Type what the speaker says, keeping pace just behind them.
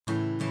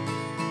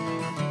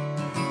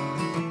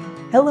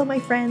Hello, my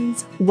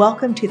friends.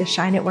 Welcome to the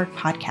Shine at Work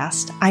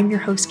podcast. I'm your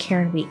host,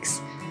 Karen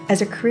Weeks.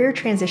 As a career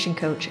transition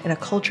coach and a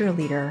culture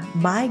leader,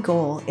 my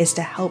goal is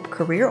to help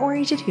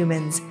career-oriented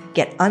humans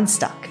get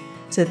unstuck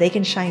so they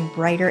can shine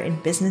brighter in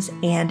business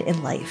and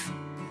in life.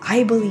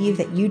 I believe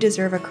that you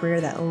deserve a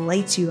career that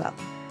lights you up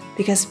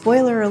because,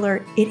 spoiler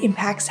alert, it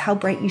impacts how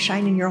bright you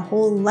shine in your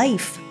whole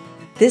life.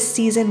 This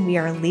season, we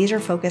are laser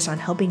focused on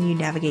helping you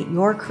navigate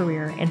your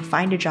career and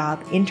find a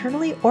job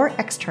internally or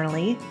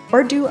externally,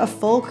 or do a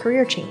full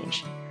career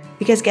change.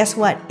 Because guess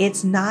what?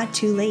 It's not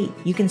too late.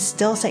 You can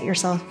still set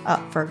yourself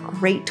up for a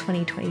great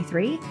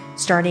 2023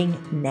 starting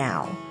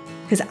now.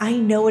 Because I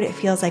know what it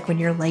feels like when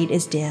your light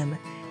is dim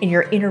and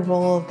you're in a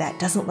role that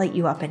doesn't light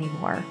you up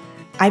anymore.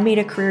 I made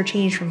a career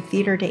change from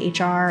theater to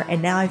HR,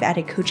 and now I've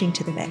added coaching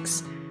to the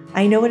mix.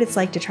 I know what it's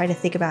like to try to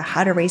think about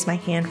how to raise my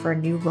hand for a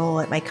new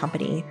role at my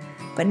company,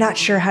 but not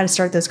sure how to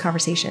start those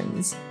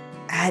conversations.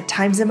 At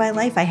times in my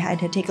life, I had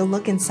to take a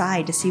look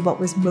inside to see what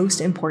was most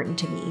important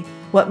to me,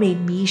 what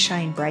made me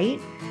shine bright,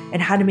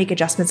 and how to make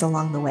adjustments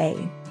along the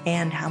way,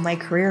 and how my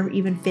career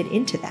even fit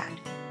into that.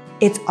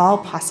 It's all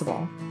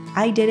possible.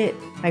 I did it,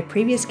 my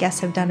previous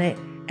guests have done it,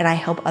 and I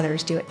help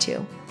others do it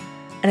too.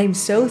 And I'm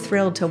so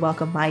thrilled to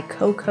welcome my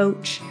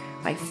co-coach,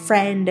 my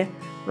friend,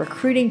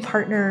 recruiting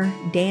partner,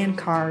 Dan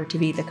Carr, to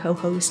be the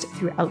co-host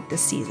throughout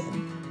this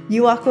season.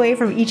 You walk away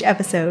from each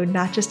episode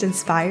not just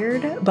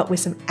inspired, but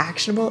with some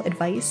actionable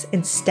advice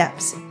and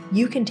steps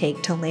you can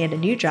take to land a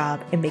new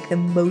job and make the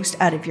most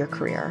out of your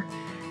career.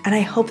 And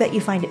I hope that you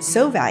find it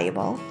so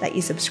valuable that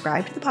you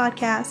subscribe to the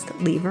podcast,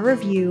 leave a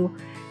review,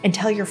 and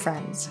tell your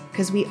friends,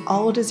 because we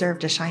all deserve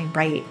to shine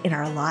bright in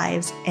our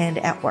lives and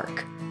at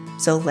work.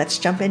 So let's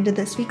jump into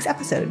this week's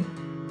episode.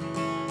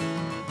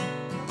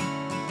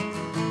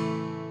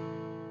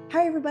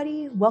 Hi,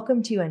 everybody.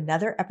 Welcome to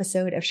another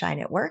episode of Shine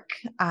at Work.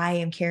 I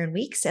am Karen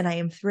Weeks, and I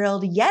am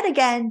thrilled yet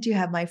again to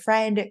have my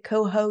friend,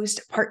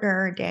 co-host,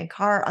 partner, Dan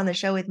Carr on the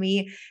show with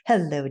me.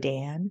 Hello,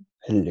 Dan.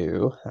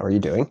 Hello. How are you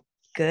doing?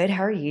 Good.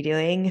 How are you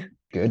doing?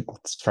 Good.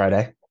 It's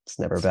Friday. It's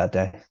never a bad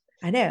day.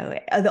 I know.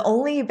 The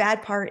only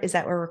bad part is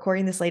that we're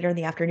recording this later in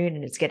the afternoon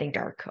and it's getting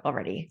dark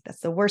already. That's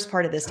the worst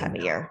part of this time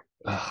of year.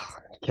 Oh,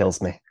 it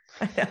kills me.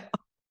 I know.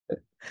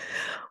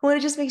 Well,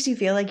 it just makes you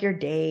feel like your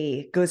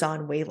day goes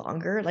on way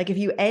longer. Like if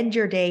you end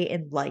your day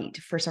in light,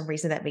 for some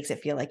reason, that makes it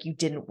feel like you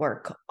didn't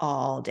work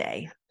all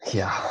day.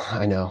 Yeah,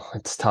 I know.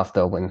 It's tough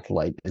though when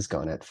light is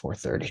gone at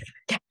 4:30.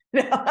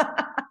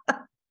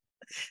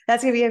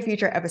 That's going to be a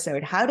future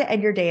episode. How to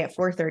end your day at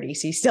 4:30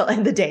 so you still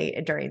end the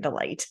day during the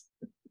light.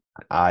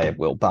 I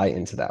will buy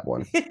into that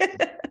one.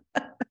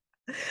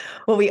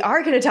 What we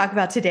are going to talk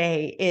about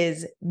today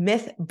is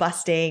myth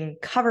busting,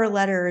 cover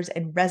letters,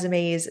 and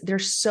resumes.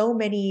 There's so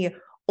many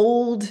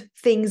old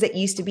things that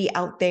used to be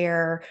out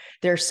there.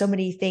 There's so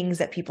many things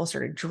that people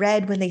sort of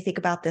dread when they think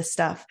about this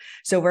stuff.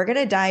 So we're going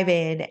to dive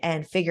in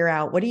and figure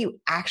out, what do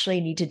you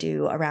actually need to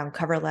do around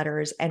cover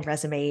letters and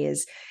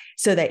resumes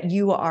so that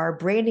you are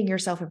branding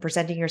yourself and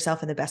presenting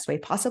yourself in the best way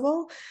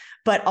possible,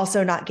 but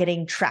also not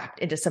getting trapped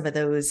into some of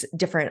those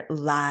different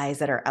lies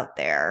that are out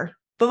there.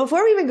 But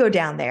before we even go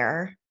down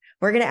there,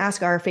 we're going to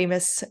ask our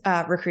famous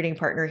recruiting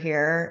partner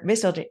here,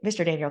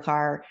 Mr. Daniel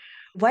Carr,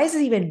 why does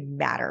it even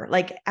matter?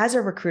 Like, as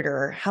a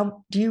recruiter,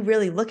 how do you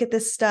really look at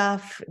this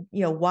stuff?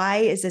 Why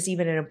is this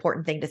even an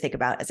important thing to think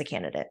about as a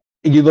candidate?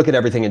 You look at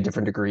everything in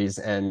different degrees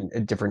and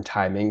at different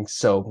timing.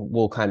 So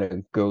we'll kind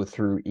of go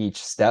through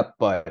each step,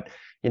 but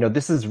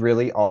this is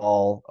really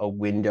all a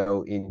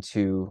window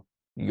into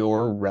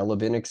your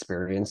relevant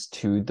experience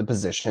to the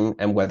position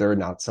and whether or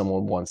not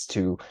someone wants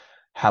to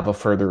have a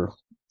further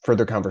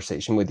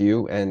conversation with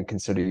you and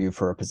consider you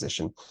for a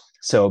position.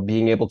 So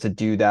being able to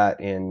do that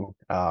and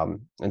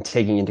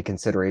taking into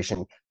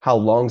consideration how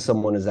long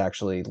someone is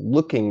actually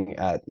looking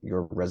at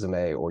your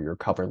resume or your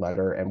cover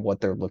letter and what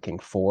they're looking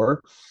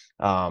for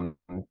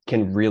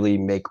can really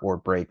make or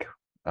break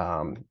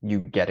you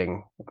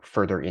getting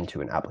further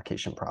into an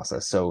application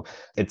process. So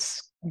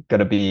it's going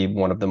to be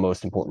one of the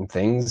most important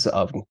things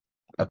of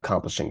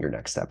accomplishing your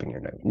next step in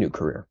your new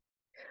career.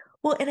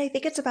 Well, and I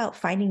think it's about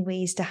finding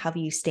ways to have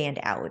you stand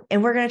out.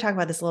 And we're going to talk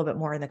about this a little bit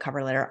more in the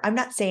cover letter. I'm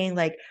not saying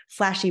like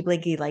flashy,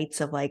 blinky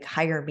lights of like,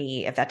 hire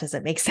me, if that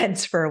doesn't make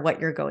sense for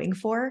what you're going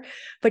for,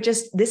 but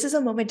just, this is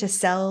a moment to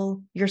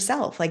sell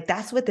yourself. Like,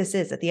 that's what this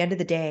is. At the end of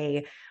the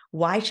day,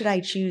 why should I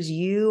choose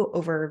you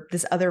over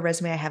this other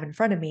resume I have in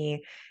front of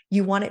me?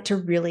 You want it to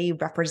really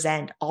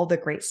represent all the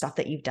great stuff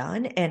that you've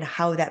done and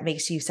how that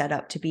makes you set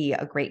up to be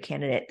a great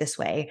candidate this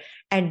way.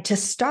 And to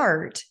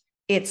start,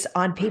 it's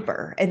on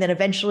paper. And then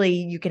eventually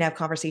you can have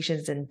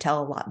conversations and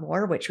tell a lot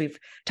more, which we've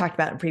talked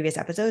about in previous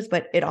episodes.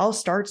 But it all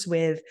starts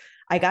with,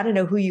 I got to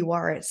know who you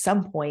are at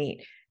some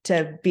point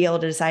to be able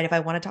to decide if I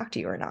want to talk to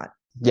you or not.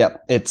 Yeah,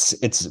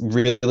 it's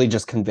really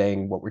just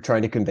conveying what we're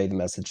trying to convey. The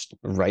message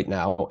right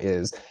now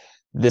is,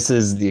 this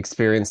is the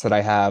experience that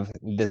I have.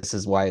 This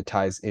is why it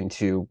ties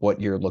into what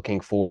you're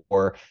looking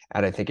for.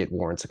 And I think it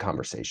warrants a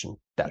conversation.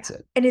 That's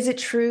it. And is it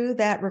true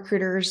that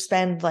recruiters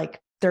spend like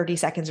 30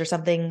 seconds or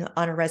something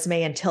on a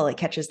resume until it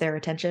catches their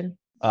attention?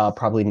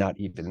 Probably not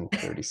even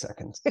 30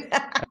 seconds.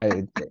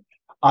 I,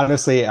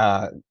 honestly,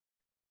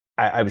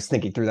 I was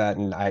thinking through that,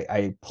 and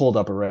I pulled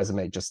up a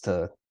resume just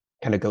to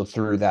kind of go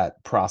through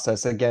that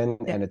process again,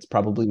 Yeah. and it's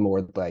probably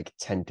more like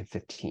 10 to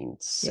 15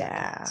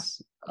 Yeah.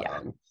 seconds. Yeah.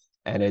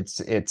 And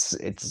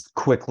it's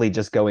quickly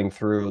just going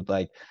through,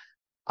 like,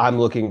 I'm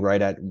looking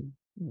right at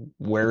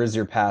where is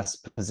your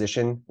past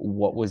position,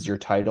 what was your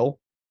title,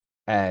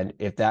 and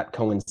if that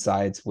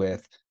coincides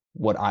with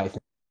what I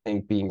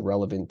think being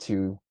relevant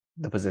to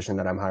the position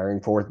that I'm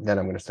hiring for, then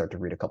I'm going to start to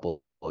read a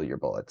couple of your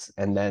bullets.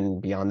 And then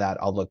beyond that,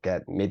 I'll look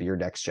at maybe your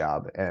next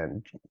job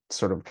and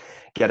sort of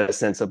get a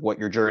sense of what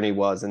your journey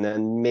was. And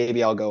then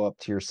maybe I'll go up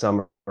to your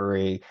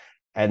summary,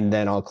 and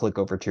then I'll click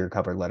over to your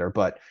cover letter.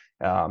 But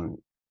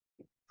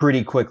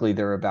pretty quickly,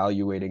 they're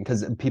evaluating,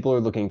 because people are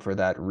looking for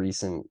that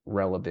recent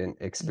relevant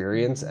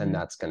experience. And Mhm.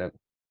 that's going to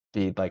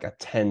be like a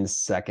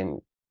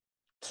 10-second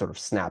sort of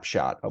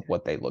snapshot of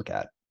what they look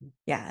at.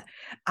 Yeah.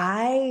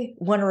 I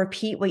want to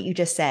repeat what you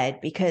just said,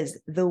 because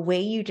the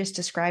way you just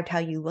described how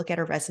you look at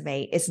a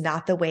resume is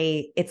not the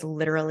way it's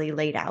literally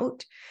laid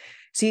out.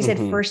 So you said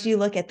Mm-hmm. first you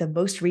look at the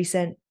most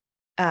recent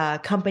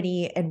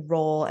company and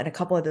role and a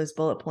couple of those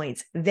bullet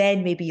points,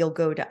 then maybe you'll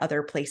go to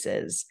other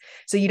places.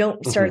 So you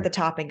don't start at Mm-hmm. the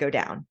top and go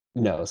down.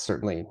 No,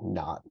 certainly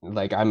not.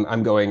 Like,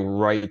 I'm going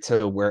right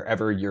to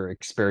wherever your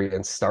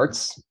experience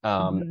starts.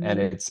 And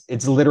Mhm.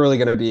 it's literally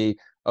going to be,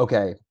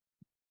 okay,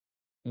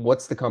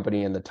 what's the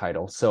company and the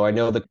title? So I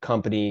know the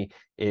company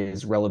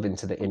is relevant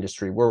to the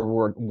industry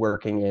we're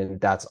working in.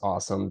 That's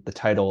awesome. The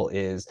title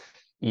is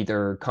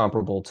either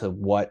comparable to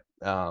what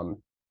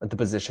the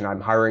position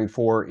I'm hiring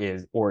for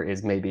is, or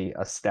is maybe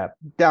a step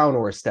down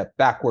or a step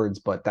backwards,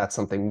 but that's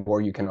something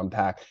more you can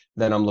unpack.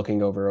 Then I'm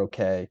looking over,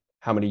 okay,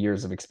 how many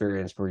years of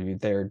experience were you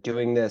there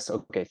doing this?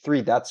 Okay,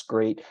 3, that's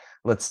great.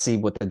 Let's see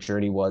what the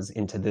journey was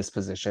into this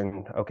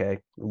position. Okay,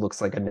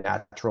 looks like a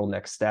natural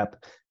next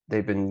step.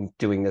 They've been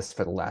doing this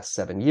for the last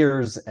 7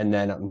 years. And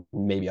then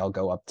maybe I'll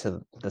go up to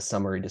the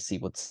summary to see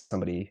what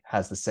somebody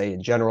has to say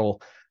in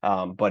general.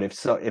 But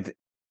if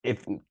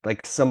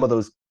like some of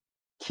those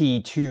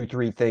key 2,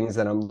 3 things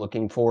that I'm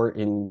looking for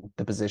in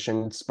the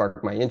position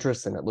spark my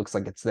interest and it looks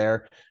like it's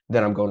there,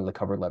 then I'm going to the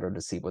cover letter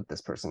to see what this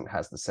person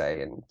has to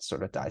say and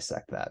sort of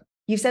dissect that.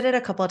 You've said it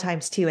a couple of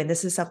times too, and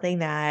this is something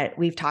that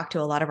we've talked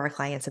to a lot of our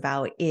clients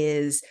about,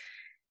 is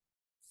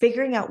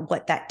figuring out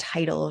what that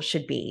title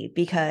should be.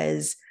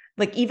 Because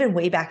like even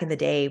way back in the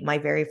day, my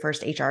very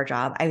first HR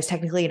job, I was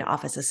technically an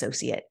office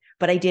associate,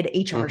 but I did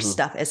HR Mm-hmm.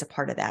 stuff as a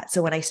part of that.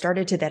 So when I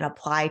started to then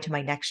apply to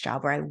my next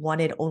job where I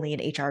wanted only an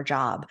HR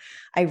job,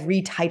 I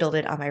retitled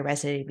it on my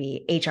resume to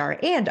be HR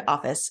and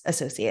office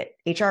associate,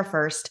 HR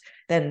first,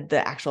 then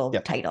the actual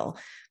Yep. title.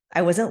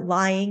 I wasn't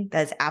lying.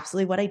 That's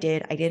absolutely what I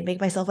did. I didn't make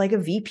myself like a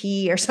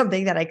VP or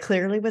something that I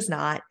clearly was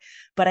not,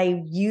 but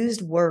I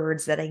used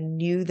words that I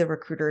knew the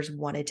recruiters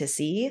wanted to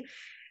see.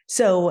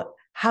 So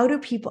how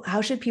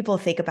should people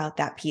think about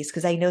that piece?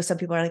 Because I know some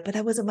people are like, but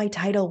that wasn't my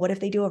title. What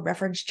if they do a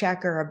reference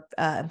check or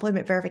a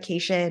employment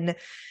verification?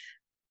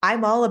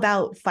 I'm all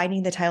about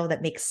finding the title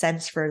that makes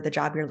sense for the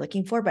job you're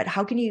looking for, but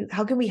how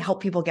can we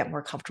help people get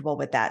more comfortable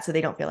with that so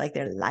they don't feel like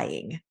they're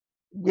lying?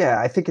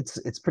 Yeah, I think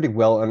it's pretty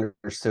well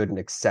understood and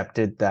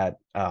accepted that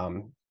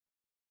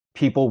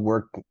people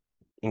work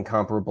in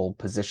comparable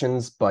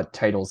positions, but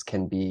titles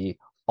can be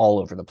all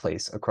over the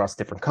place across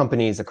different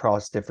companies,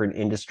 across different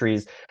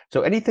industries.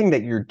 So anything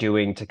that you're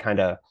doing to kind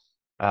of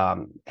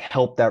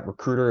help that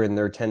recruiter in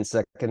their 10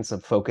 seconds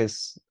of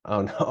focus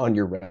on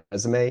your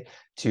resume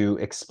to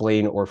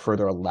explain or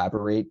further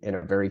elaborate in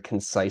a very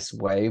concise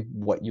way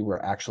what you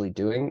were actually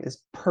doing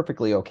is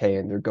perfectly okay,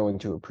 and they're going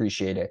to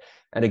appreciate it.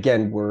 And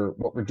again,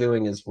 what we're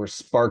doing is we're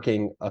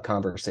sparking a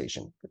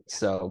conversation.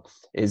 So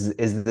is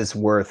this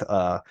worth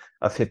a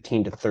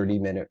 15 to 30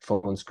 minute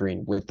phone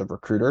screen with the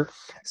recruiter?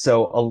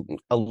 So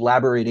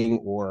elaborating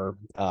or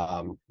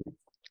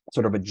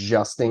sort of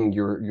adjusting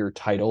your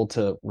title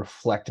to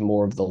reflect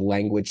more of the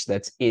language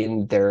that's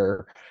in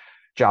their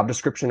job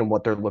description and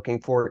what they're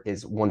looking for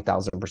is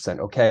 1000%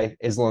 okay,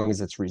 as long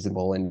as it's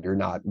reasonable and you're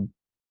not,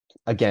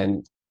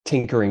 again,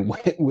 tinkering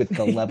with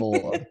the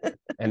level of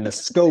and the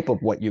scope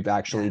of what you've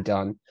actually Yeah.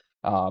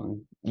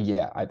 done.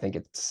 Yeah, I think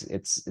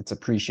it's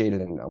appreciated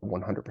and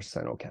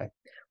 100% okay.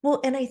 Well,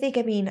 and I think,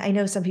 I mean, I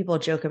know some people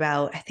joke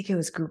about, I think it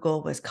was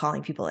Google was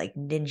calling people like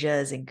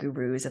ninjas and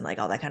gurus and like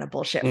all that kind of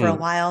bullshit for a Mm,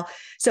 while.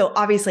 So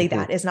obviously mhm.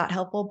 that is not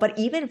helpful. But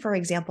even, for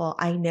example,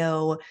 I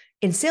know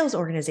in sales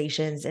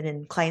organizations and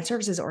in client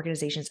services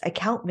organizations,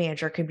 account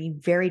manager can be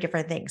very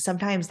different things.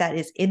 Sometimes that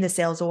is in the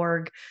sales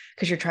org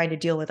because you're trying to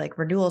deal with like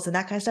renewals and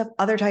that kind of stuff.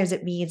 Other times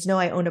it means, no,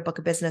 I own a book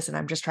of business and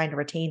I'm just trying to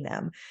retain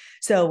them.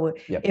 So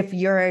Yep. if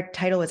your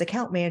title is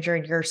account manager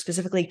and you're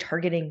specifically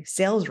targeting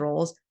sales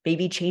roles,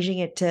 maybe changing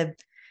it to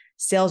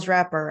sales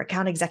rep or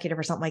account executive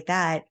or something like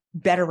that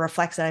better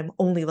reflects that I'm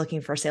only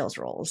looking for sales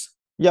roles.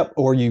 Yep.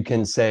 Or you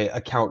can say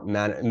account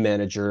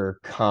manager,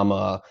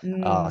 comma,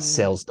 Mm,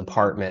 sales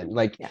department,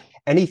 like yeah.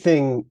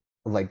 anything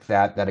like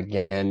that, that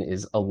again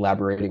is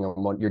elaborating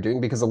on what you're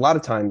doing. Because a lot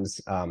of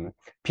times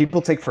people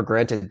take for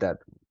granted that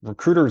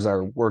recruiters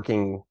are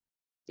working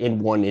in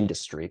one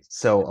industry.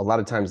 So a lot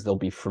of times they'll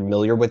be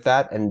familiar with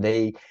that,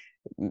 and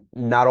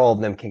not all of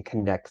them can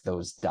connect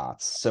those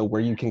dots. So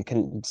where you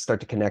can start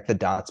to connect the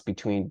dots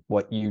between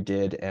what you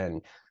did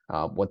and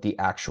what the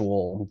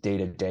actual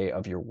day-to-day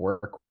of your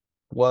work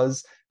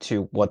was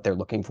to what they're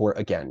looking for,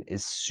 again,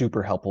 is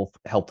super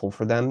helpful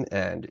for them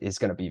and is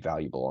going to be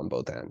valuable on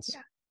both ends.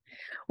 Yeah.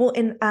 Well,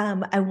 and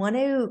I want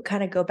to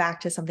kind of go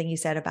back to something you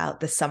said about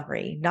the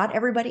summary. Not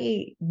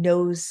everybody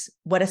knows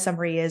what a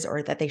summary is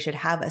or that they should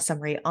have a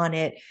summary on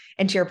it.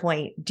 And to your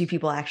point, do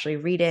people actually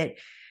read it?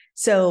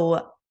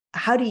 So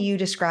how do you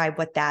describe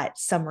what that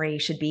summary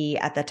should be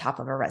at the top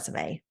of a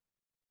resume?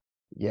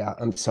 Yeah,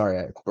 I'm sorry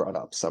I brought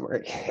up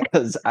summary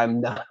because I'm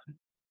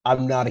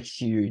not a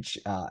huge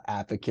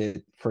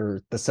advocate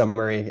for the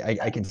summary.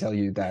 I can tell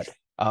you that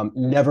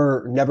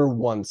never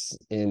once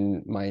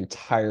in my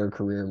entire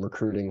career in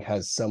recruiting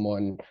has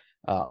someone,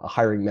 a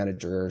hiring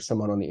manager or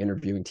someone on the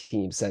interviewing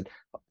team said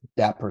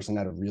that person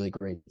had a really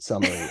great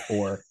summary,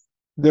 or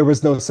there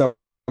was no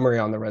summary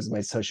on the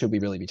resume, so should we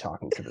really be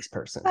talking to this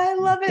person? I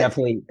love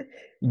it.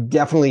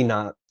 Definitely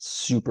not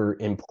super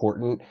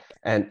important.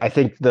 And I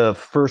think the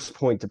first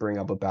point to bring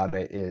up about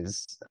it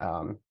is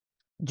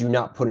do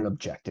not put an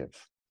objective,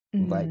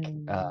 like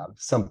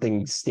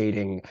something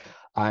stating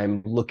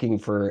I'm looking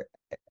for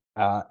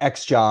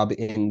X job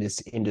in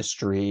this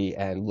industry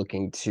and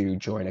looking to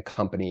join a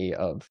company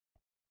of,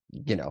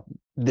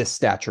 this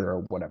stature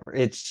or whatever.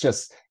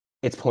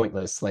 It's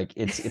pointless. Like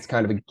it's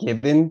kind of a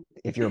given.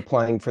 If you're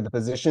applying for the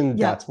position,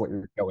 Yeah. that's what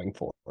you're going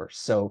for.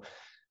 So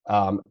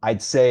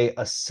I'd say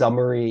a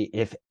summary,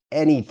 if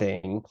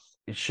anything,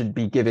 it should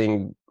be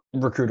giving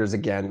recruiters,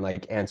 again,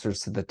 like answers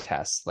to the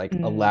test, like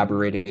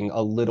elaborating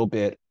a little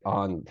bit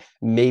on,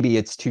 maybe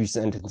it's 2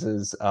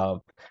 sentences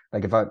of,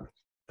 like,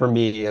 for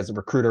me as a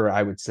recruiter,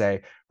 I would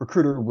say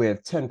recruiter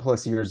with 10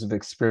 plus years of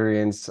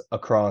experience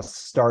across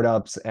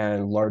startups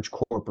and large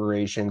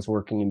corporations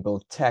working in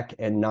both tech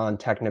and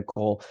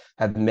non-technical,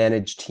 have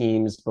managed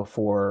teams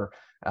before,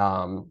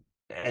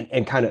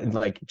 and kind of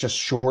like just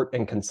short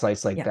and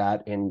concise like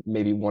that, in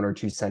maybe 1 or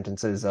 2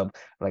 sentences of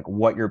like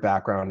what your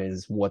background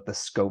is, what the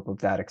scope of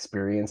that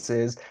experience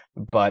is.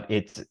 But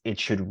it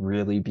should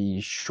really be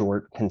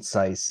short,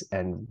 concise,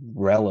 and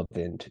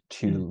relevant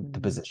to the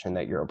position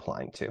that you're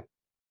applying to.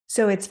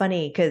 So it's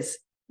funny because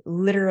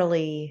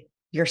literally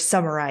you're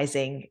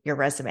summarizing your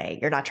resume.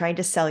 You're not trying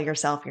to sell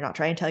yourself. You're not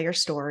trying to tell your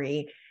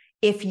story.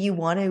 If you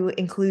want to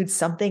include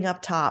something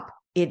up top,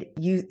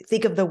 you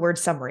think of the word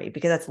summary,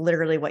 because that's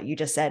literally what you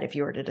just said if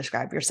you were to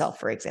describe yourself,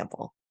 for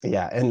example.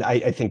 Yeah. And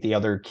I think the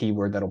other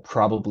keyword that'll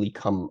probably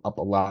come up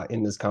a lot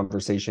in this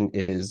conversation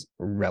is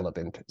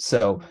relevant.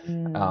 So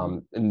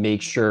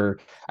make sure,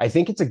 I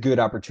think it's a good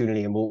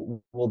opportunity, and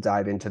we'll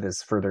dive into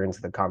this further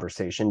into the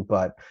conversation,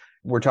 but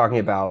we're talking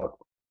about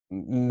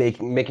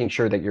making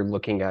sure that you're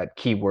looking at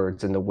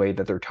keywords in the way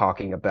that they're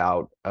talking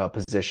about a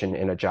position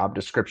in a job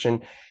description.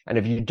 And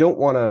if you don't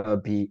want to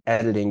be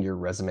editing your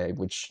resume,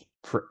 which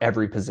for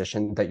every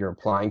position that you're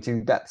applying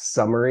to, that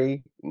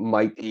summary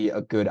might be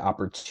a good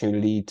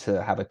opportunity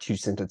to have a 2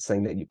 sentence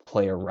thing that you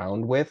play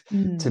around with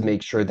to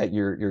make sure that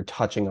you're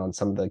touching on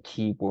some of the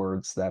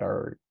keywords that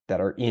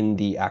are in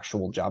the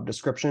actual job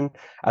description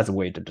as a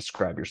way to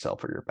describe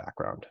yourself or your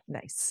background.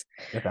 Nice.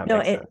 If that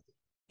makes sense.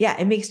 Yeah,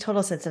 it makes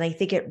total sense. And I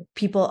think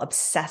people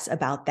obsess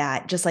about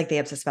that, just like they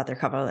obsess about their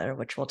cover letter,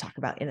 which we'll talk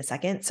about in a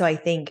second. So I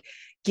think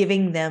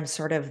giving them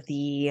sort of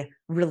the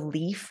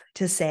relief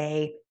to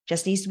say,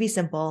 just needs to be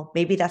simple.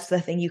 Maybe that's the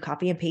thing you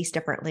copy and paste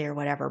differently or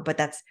whatever, but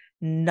that's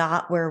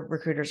not where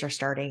recruiters are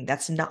starting.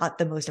 That's not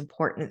the most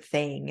important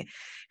thing.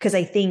 Because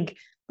I think,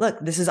 look,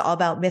 this is all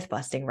about myth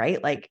busting,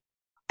 right? Like,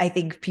 I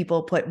think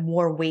people put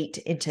more weight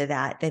into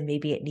that than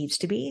maybe it needs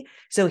to be.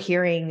 So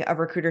hearing a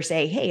recruiter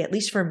say, hey, at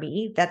least for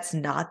me, that's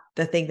not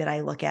the thing that I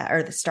look at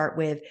or start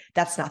with.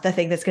 That's not the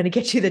thing that's going to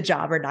get you the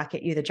job or not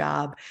get you the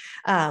job.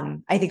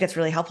 I think that's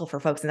really helpful for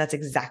folks. And that's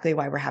exactly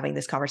why we're having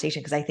this conversation,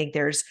 because I think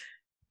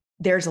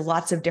there's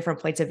lots of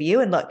different points of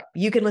view. And look,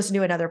 you can listen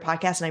to another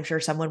podcast and I'm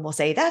sure someone will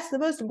say that's the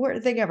most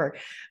important thing ever.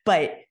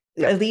 But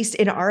at least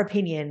in our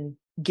opinion,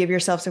 give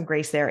yourself some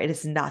grace there. It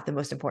is not the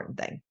most important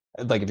thing.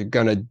 Like, if you're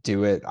gonna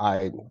do it,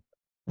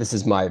 this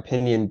is my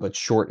opinion, but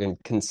short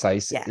and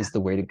concise is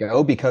the way to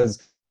go,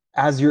 because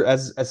as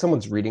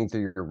someone's reading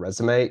through your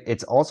resume,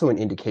 it's also an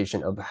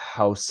indication of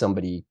how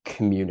somebody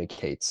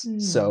communicates.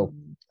 So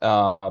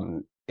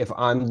if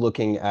I'm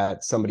looking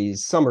at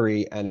somebody's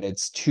summary and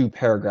it's 2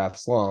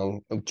 paragraphs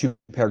long on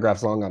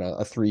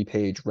a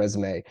 3-page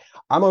resume,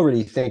 I'm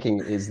already thinking,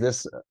 is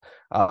this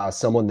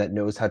someone that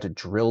knows how to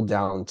drill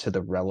down to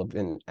the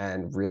relevant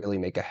and really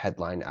make a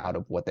headline out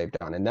of what they've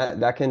done? And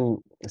that can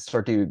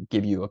start to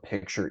give you a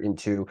picture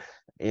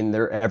in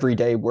their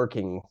everyday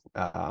working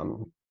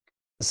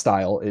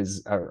style.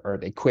 Are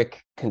they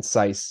quick,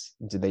 concise?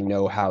 Do they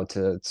know how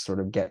to sort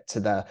of get to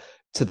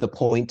the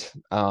point,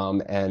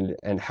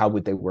 and how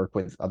would they work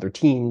with other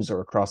teams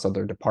or across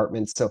other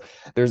departments? So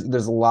there's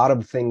a lot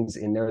of things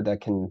in there that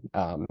can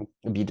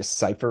be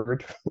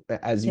deciphered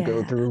as you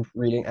go through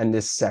reading. And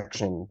this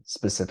section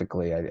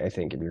specifically, I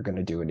think, if you're going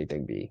to do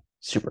anything, be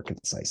super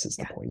concise is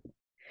the point.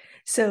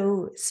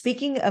 So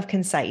speaking of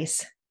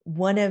concise,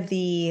 one of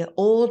the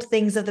old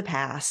things of the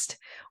past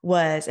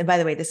was, and by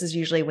the way, this is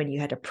usually when you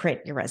had to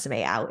print your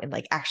resume out and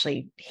like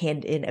actually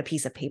hand in a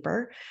piece of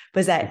paper,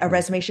 was that a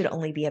resume should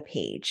only be a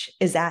page.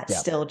 Is that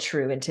still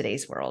true in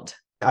today's world?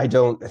 I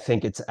don't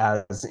think it's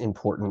as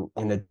important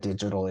in a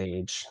digital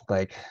age.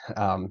 Like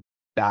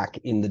back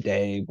in the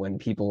day when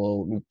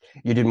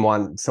you didn't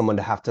want someone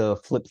to have to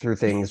flip through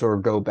things or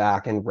go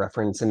back and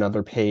reference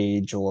another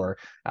page, or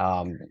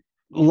a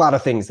lot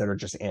of things that are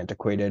just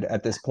antiquated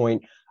at this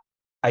point.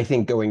 I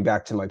think going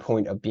back to my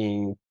point of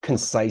being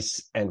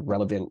concise and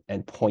relevant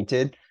and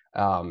pointed,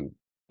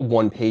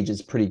 one page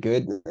is pretty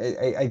good.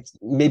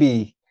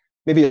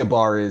 Maybe a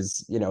bar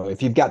is,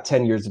 if you've got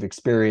 10 years of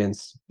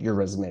experience, your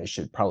resume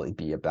should probably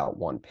be about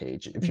one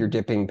page. If you're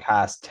dipping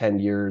past 10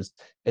 years,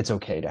 it's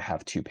okay to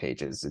have 2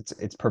 pages.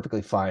 It's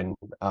perfectly fine.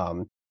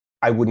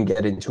 I wouldn't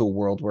get into a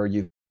world where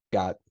you've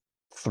got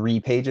 3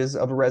 pages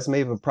of a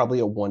resume, but probably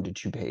a 1 to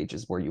 2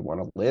 pages where you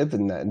want to live.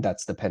 And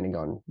that's depending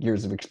on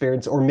years of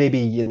experience, or maybe,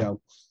 you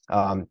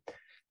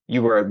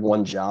were at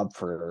one job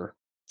for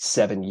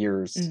 7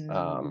 years,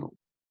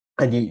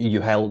 and you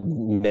held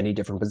many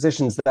different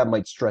positions that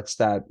might stretch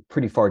that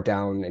pretty far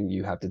down, and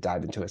you have to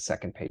dive into a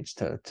second page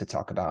to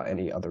talk about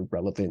any other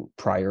relevant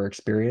prior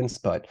experience.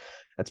 But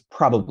that's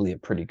probably a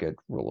pretty good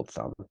rule of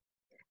thumb.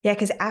 Yeah,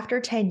 because after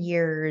 10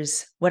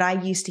 years, what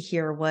I used to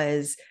hear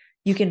was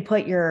you can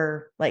put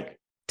your like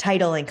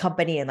title and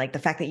company and like the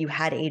fact that you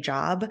had a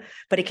job,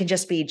 but it can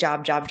just be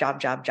job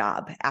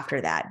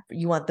after that.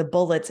 You want the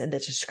bullets and the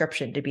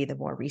description to be the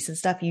more recent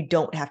stuff. You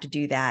don't have to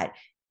do that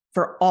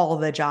for all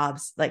the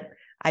jobs. Like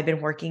I've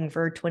been working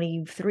for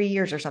 23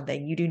 years or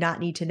something. You do not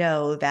need to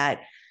know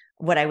that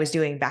what I was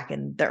doing back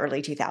in the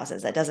early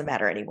 2000s. That doesn't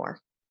matter anymore.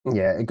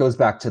 Yeah, it goes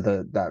back to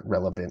that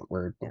relevant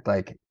word.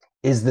 Like,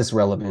 is this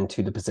relevant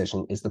to the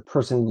position? Is the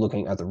person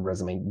looking at the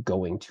resume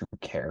going to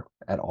care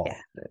at all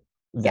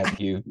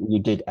that you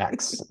did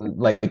X?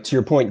 Like, to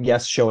your point,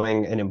 yes,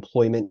 showing an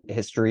employment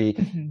history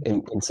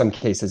in some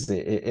cases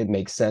it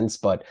makes sense,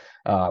 but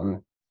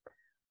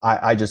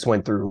I just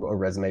went through a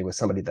resume with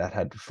somebody that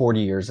had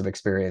 40 years of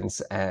experience,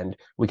 and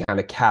we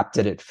kind of capped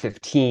it at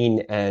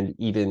 15, and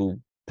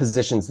even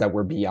positions that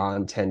were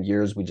beyond 10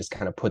 years, we just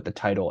kind of put the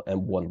title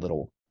and one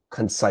little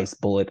concise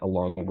bullet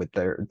along with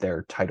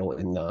their title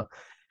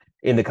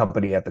in the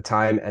company at the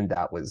time, and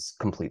that was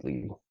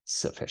completely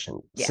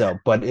sufficient. So,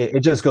 but it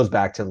just goes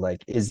back to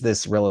like, is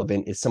this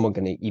relevant? Is someone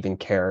going to even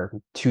care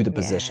to the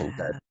position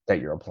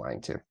that you're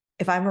applying to?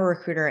 If I'm a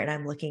recruiter and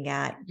I'm looking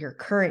at your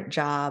current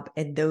job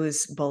and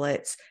those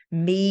bullets,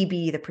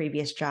 maybe the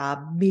previous job,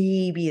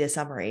 maybe the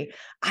summary,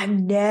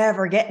 I'm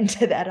never getting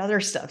to that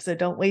other stuff. So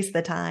don't waste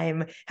the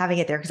time having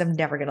it there, because I'm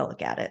never going to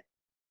look at it.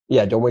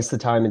 Yeah, don't waste the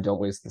time and don't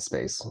waste the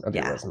space of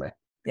your resume.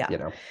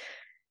 Yeah.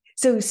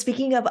 So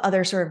speaking of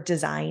other sort of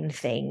design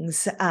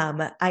things,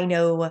 I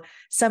know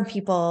some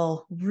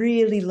people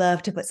really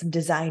love to put some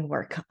design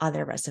work on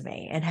their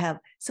resume and have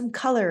some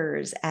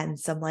colors and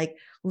some like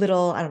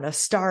little, I don't know,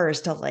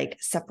 stars to like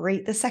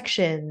separate the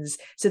sections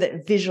so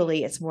that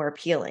visually it's more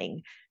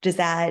appealing. Does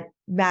that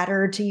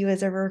matter to you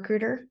as a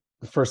recruiter?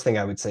 The first thing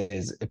I would say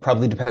is it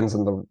probably depends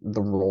on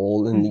the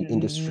role in the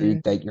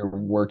industry that you're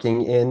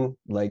working in.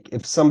 Like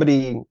if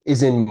somebody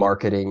is in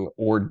marketing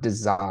or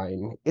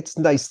design, it's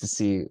nice to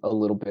see a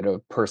little bit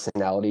of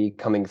personality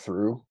coming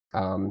through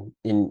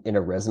in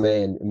a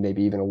resume, and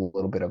maybe even a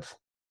little bit of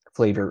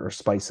flavor or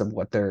spice of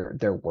what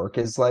their work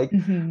is like.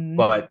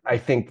 But I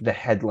think the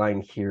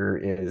headline here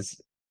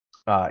is,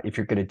 if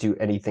you're going to do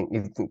anything,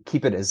 you can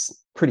keep it as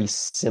pretty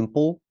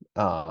simple,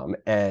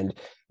 and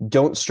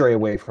don't stray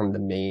away from the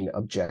main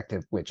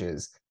objective, which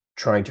is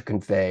trying to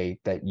convey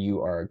that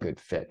you are a good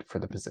fit for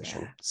the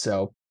position.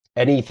 So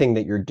anything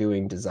that you're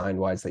doing design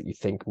wise that you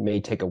think may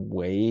take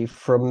away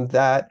from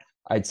that,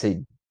 I'd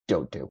say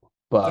don't do.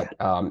 But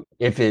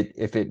if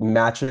it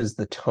matches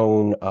the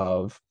tone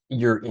of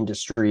your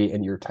industry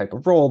and your type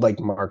of role, like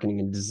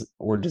marketing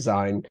or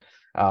design,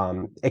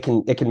 it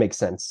can make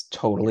sense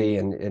totally,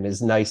 and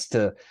it's nice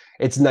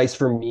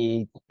for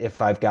me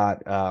if I've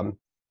got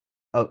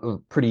a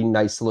pretty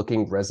nice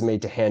looking resume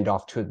to hand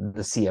off to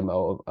the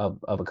CMO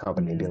of a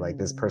company and be like,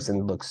 this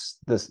person looks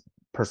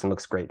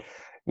great.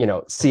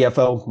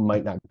 CFO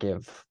might not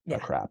give a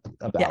crap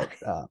about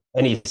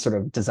any sort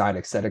of design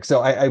aesthetic. So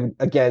I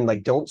again,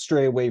 like, don't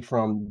stray away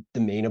from the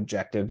main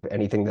objective,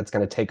 anything that's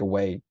going to take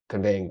away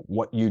conveying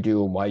what you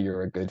do and why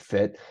you're a good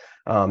fit.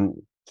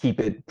 Keep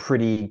it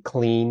pretty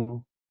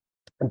clean,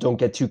 and don't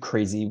get too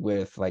crazy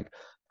with like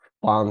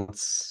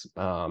fonts.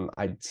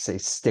 I'd say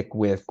stick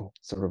with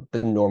sort of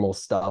the normal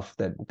stuff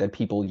that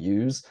people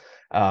use.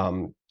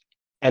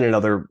 And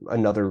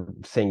another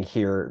thing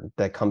here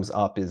that comes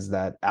up is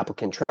that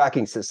applicant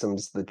tracking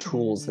systems, the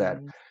tools that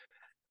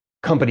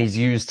companies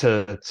use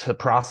to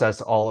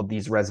process all of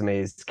these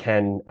resumes,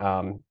 can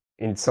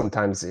and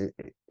sometimes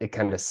it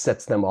kind of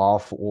sets them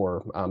off,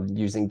 or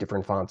using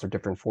different fonts or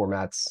different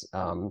formats,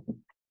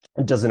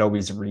 it doesn't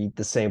always read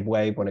the same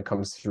way when it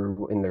comes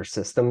through in their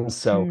systems.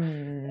 So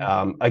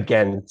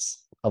again,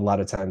 a lot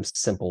of times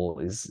simple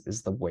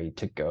is the way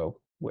to go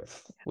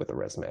with a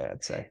resume,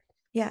 I'd say.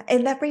 Yeah.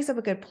 And that brings up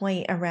a good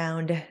point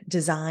around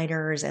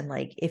designers and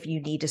like if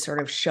you need to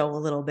sort of show a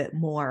little bit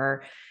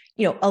more,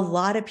 a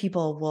lot of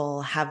people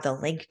will have the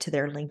link to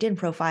their LinkedIn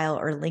profile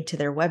or link to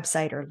their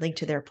website or link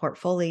to their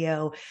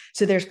portfolio.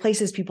 So there's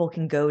places people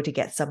can go to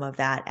get some of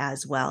that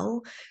as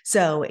well.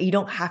 So you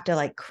don't have to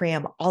like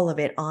cram all of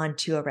it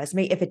onto a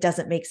resume if it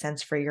doesn't make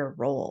sense for your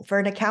role. For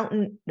an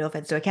accountant, no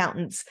offense to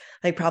accountants,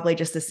 like probably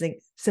just the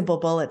simple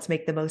bullets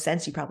make the most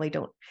sense. You probably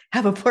don't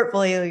have a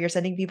portfolio you're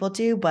sending people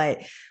to,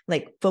 but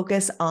like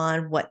focus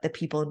on what the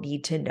people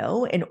need to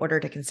know in order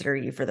to consider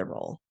you for the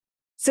role.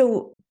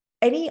 So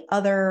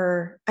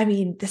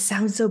this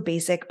sounds so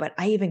basic, but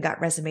I even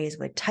got resumes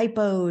with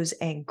typos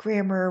and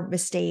grammar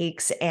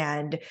mistakes.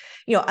 And,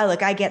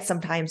 I get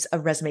sometimes a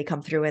resume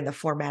come through and the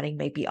formatting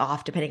may be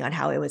off depending on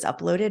how it was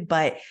uploaded,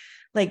 but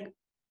like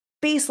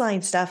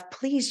baseline stuff,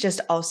 please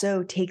just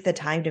also take the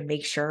time to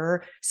make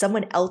sure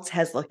someone else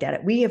has looked at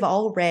it. We have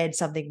all read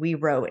something we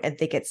wrote and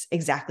think it's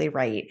exactly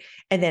right,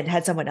 and then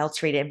had someone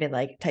else read it and been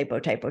like, typo,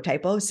 typo,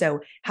 typo.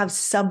 So have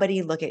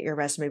somebody look at your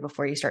resume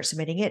before you start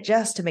submitting it,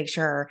 just to make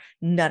sure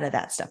none of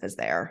that stuff is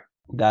there.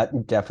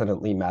 That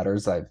definitely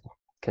matters. I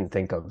can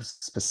think of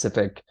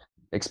specific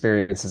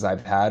experiences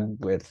I've had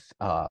with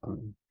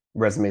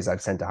resumes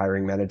I've sent to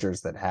hiring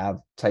managers that have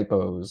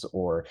typos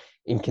or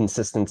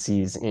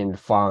inconsistencies in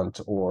font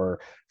or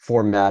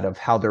format of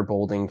how they're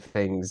bolding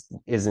things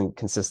isn't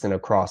consistent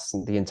across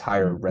the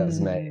entire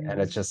resume.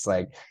 And it's just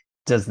like,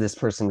 does this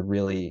person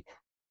really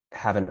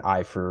have an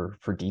eye for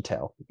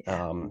detail?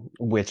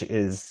 Which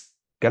is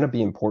going to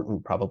be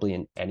important probably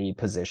in any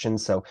position.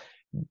 So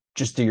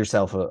just do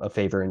yourself a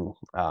favor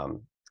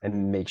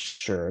and make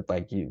sure,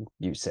 like you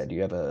said,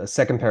 you have a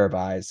second pair of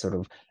eyes sort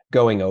of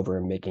going over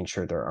and making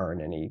sure there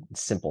aren't any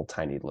simple,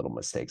 tiny little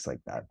mistakes like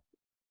that.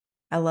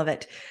 I love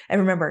it. And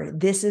remember,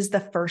 this is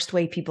the first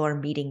way people are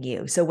meeting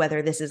you. So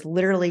whether this is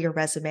literally your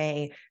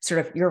resume,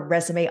 sort of your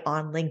resume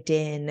on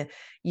LinkedIn,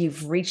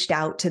 you've reached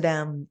out to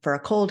them for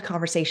a cold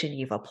conversation,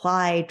 you've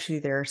applied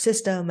to their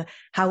system,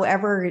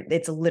 however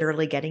it's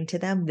literally getting to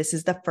them, this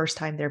is the first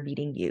time they're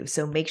meeting you.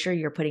 So make sure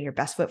you're putting your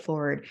best foot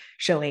forward,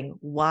 showing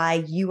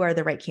why you are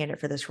the right candidate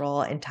for this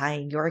role and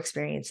tying your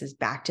experiences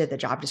back to the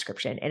job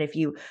description. And if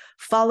you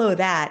follow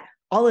that,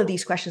 all of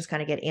these questions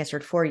kind of get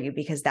answered for you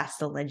because that's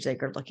the lens that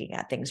you're looking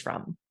at things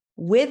from.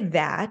 With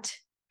that,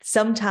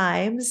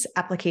 sometimes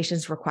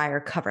applications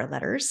require cover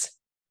letters,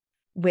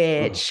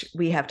 which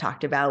we have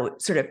talked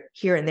about sort of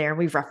here and there.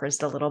 We've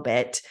referenced a little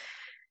bit.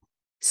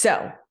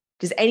 So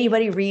does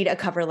anybody read a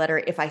cover letter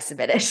if I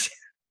submit it?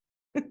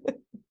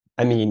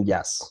 I mean,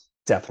 yes,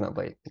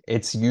 definitely.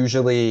 It's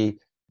usually,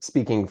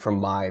 speaking from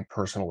my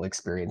personal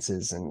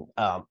experiences and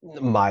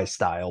my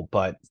style,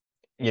 but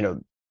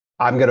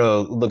I'm going to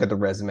look at the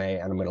resume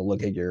and I'm going to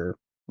look at your,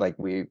 like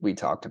we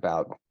talked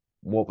about,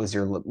 what was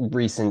your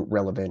recent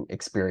relevant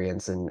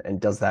experience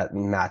and does that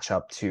match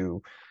up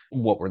to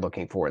what we're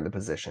looking for in the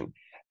position?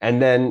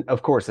 And then,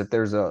 of course, if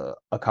there's a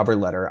cover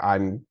letter,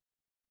 I'm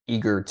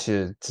eager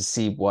to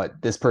see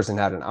what this person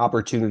had an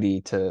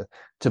opportunity to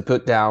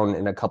put down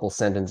in a couple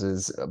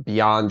sentences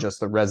beyond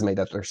just the resume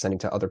that they're sending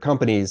to other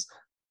companies,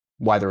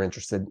 why they're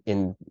interested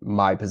in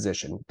my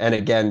position. And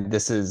again,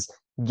 this is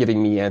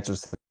giving me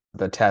answers to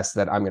the test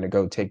that I'm going to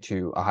go take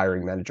to a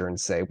hiring manager and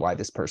say why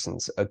this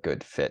person's a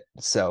good fit.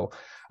 So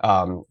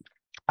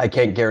I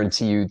can't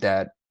guarantee you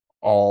that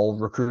all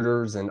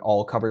recruiters and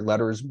all cover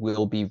letters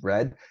will be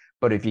read,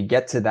 but if you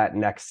get to that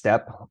next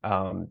step,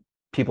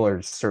 people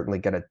are certainly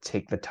going to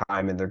take the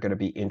time and they're going to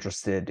be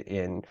interested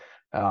in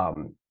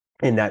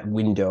that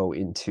window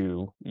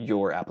into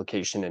your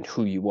application and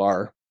who you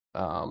are,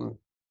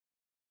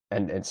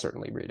 and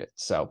certainly read it.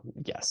 So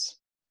yes.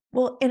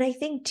 Well, and I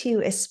think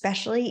too,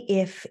 especially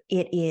if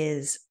it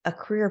is a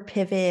career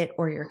pivot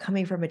or you're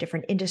coming from a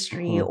different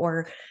industry,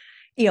 or,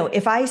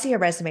 if I see a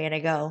resume and I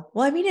go,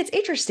 well, I mean, it's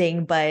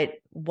interesting, but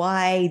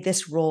why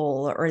this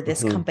role or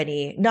this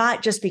company?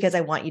 Not just because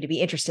I want you to be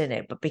interested in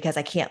it, but because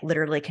I can't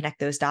literally connect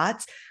those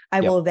dots.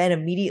 I will then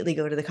immediately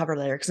go to the cover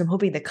letter because I'm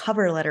hoping the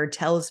cover letter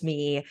tells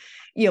me,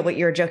 what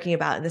you're joking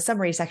about in the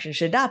summary section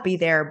should not be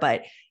there,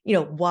 but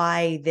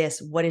why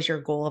this, what is your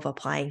goal of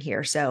applying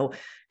here? So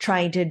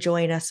trying to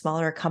join a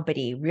smaller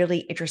company, really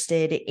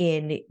interested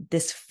in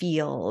this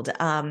field,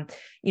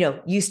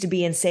 used to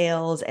be in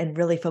sales and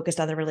really focused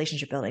on the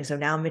relationship building. So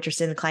now I'm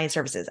interested in client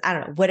services. I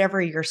don't know,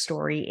 whatever your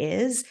story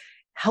is,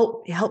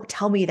 help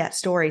tell me that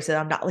story so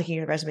that I'm not looking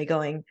at the resume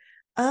going,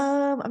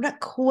 I'm not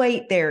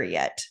quite there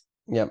yet.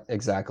 Yep,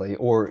 exactly.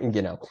 Or,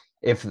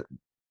 if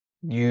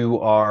you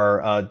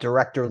are a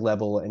director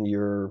level and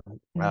you're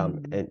at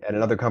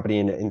another company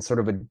in sort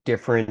of a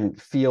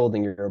different field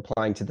and you're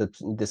applying to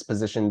this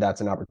position, that's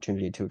an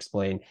opportunity to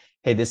explain,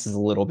 hey, this is a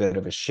little bit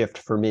of a shift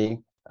for me.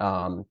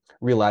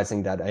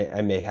 Realizing that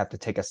I may have to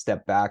take a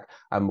step back.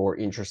 I'm more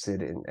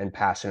interested in and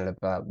passionate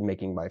about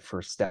making my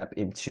first step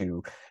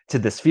into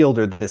this field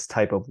or this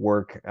type of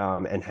work,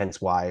 and hence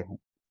why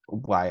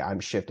I'm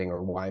shifting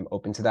or why I'm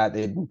open to that.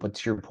 But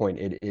to your point,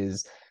 it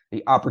is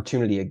the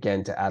opportunity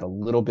again to add a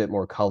little bit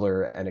more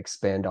color and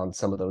expand on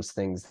some of those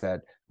things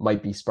that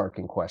might be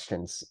sparking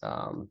questions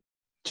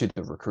to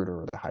the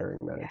recruiter or the hiring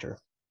manager.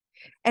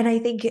 And I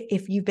think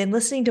if you've been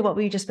listening to what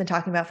we've just been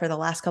talking about for the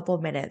last couple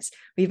of minutes,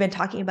 we've been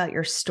talking about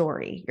your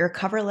story. Your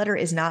cover letter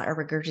is not a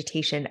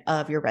regurgitation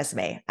of your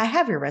resume. I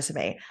have your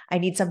resume. I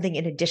need something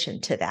in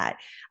addition to that.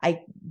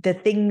 The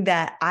thing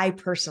that I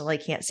personally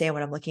can't say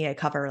when I'm looking at a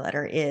cover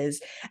letter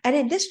is, and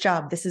in this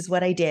job, this is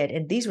what I did.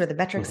 And these were the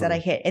metrics that I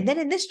hit. And then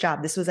in this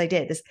job, this was I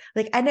did. This,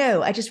 like, I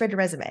know, I just read your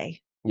resume.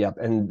 Yep.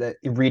 And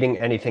reading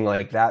anything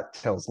like that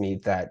tells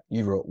me that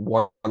you wrote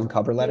one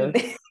cover letter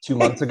 2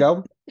 months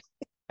ago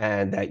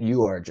and that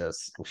you are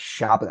just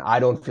shopping. I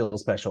don't feel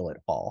special at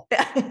all.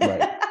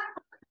 Right.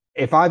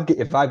 If I've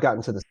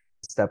gotten to the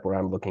step where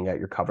I'm looking at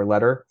your cover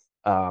letter,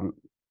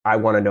 I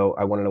want to know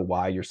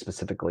why you're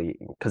specifically,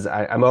 because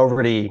I'm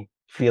already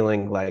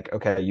feeling like,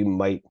 okay, you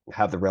might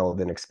have the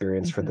relevant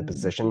experience for the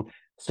position.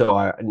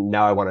 So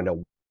now I want to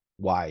know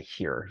why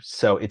here.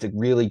 So it's a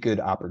really good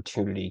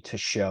opportunity to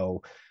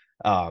show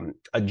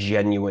a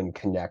genuine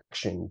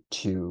connection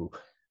to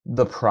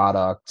the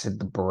product, to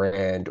the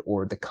brand,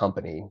 or the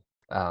company,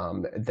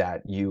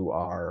 that you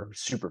are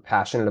super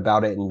passionate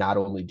about it. And not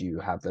only do you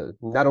have the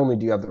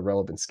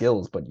relevant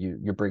skills, but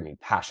you're bringing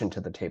passion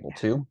to the table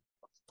too,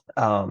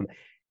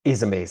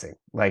 is amazing.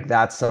 Like,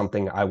 that's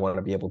something I want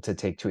to be able to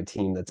take to a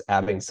team that's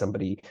adding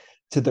somebody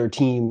to their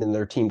team, and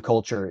their team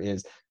culture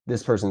is,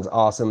 this person's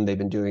awesome. They've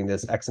been doing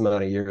this X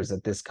amount of years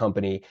at this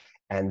company,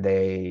 and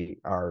they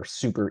are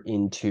super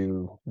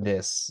into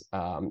this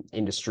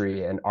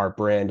industry and our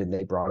brand. And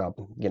they brought up,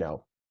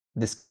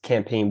 this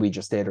campaign we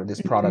just did, or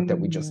this product that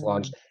we just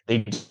launched. They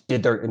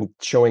did and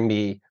showing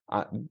me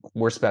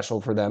we're special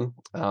for them.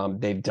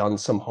 They've done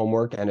some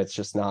homework, and it's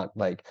just not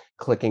like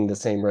clicking the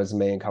same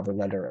resume and cover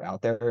letter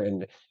out there.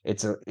 And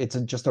it's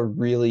just a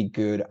really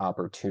good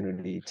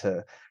opportunity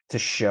to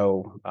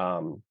show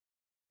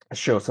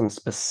some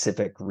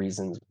specific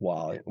reasons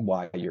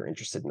why you're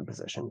interested in the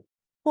position.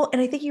 Well,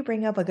 and I think you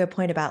bring up a good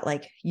point about,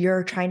 like,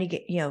 you're trying to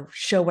get,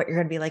 show what you're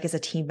going to be like as a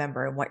team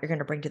member and what you're going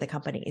to bring to the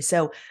company.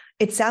 So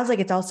it sounds like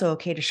it's also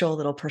okay to show a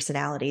little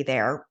personality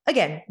there.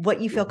 Again,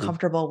 what you feel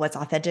comfortable, what's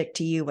authentic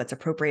to you, what's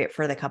appropriate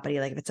for the company.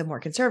 Like, if it's a more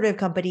conservative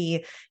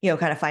company,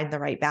 kind of find the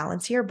right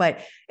balance here, but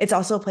it's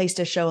also a place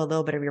to show a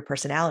little bit of your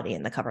personality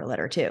in the cover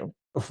letter too.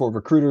 For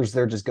recruiters,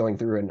 they're just going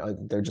through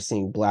and they're just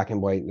seeing black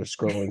and white, and they're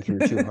scrolling through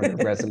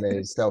 200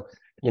 resumes. So,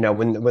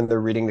 when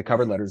they're reading the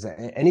cover letters,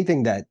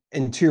 anything that,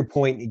 and to your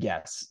point,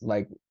 yes,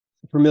 like,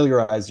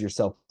 familiarize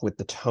yourself with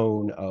the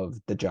tone of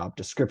the job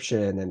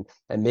description,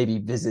 and maybe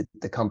visit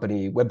the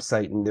company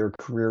website and their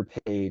career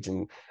page,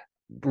 and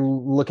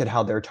look at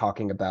how they're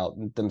talking about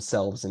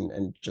themselves,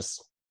 and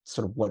just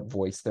sort of what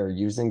voice they're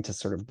using to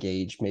sort of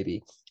gauge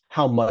maybe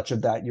how much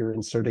of that you're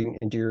inserting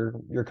into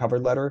your cover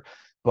letter.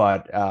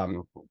 But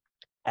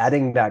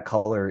adding that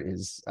color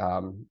is,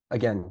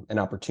 again, an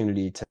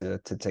opportunity to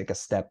take a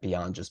step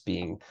beyond just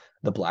being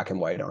the black and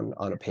white on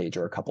a page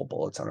or a couple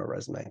bullets on a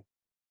resume.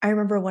 I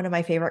remember one of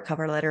my favorite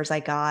cover letters I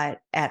got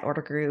at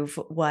Order Groove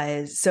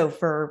was, so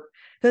for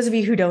those of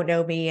you who don't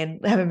know me and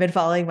haven't been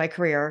following my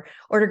career,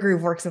 Order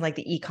Groove works in like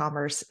the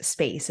e-commerce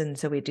space. And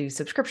so we do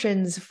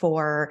subscriptions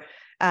for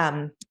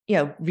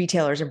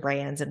retailers and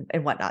brands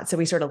and whatnot. So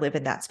we sort of live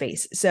in that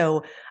space.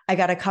 So I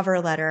got a cover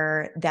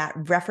letter that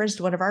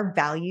referenced one of our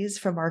values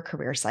from our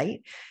career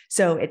site.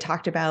 So it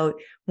talked about,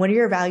 one of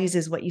your values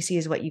is what you see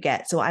is what you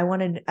get. So I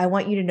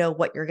want you to know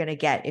what you're going to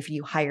get if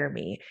you hire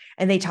me.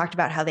 And they talked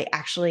about how they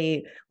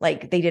actually,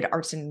 like, they did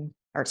arts and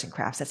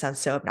crafts. That sounds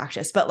so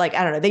obnoxious, but like,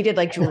 I don't know, they did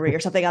like jewelry or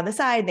something on the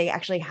side. They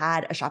actually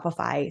had a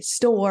Shopify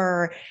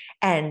store.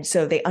 And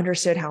so they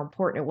understood how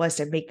important it was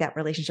to make that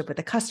relationship with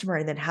the customer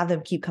and then have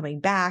them keep coming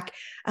back.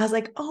 I was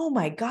like, oh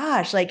my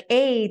gosh, like,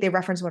 A, they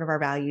referenced one of our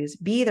values.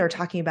 B, they're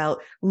talking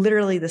about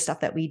literally the stuff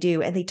that we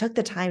do. And they took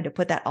the time to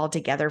put that all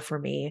together for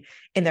me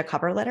in their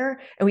cover letter.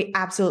 And we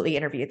absolutely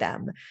interviewed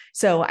them.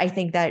 So I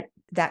think that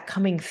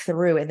coming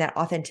through and that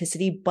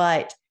authenticity,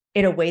 but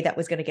in a way that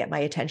was going to get my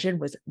attention,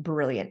 was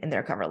brilliant in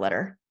their cover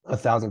letter.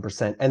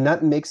 1,000%. And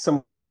that makes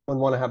someone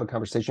want to have a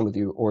conversation with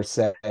you, or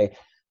say,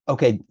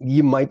 okay,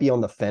 you might be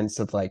on the fence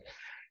of like,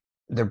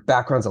 their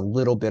background's a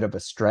little bit of a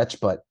stretch,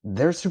 but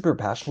they're super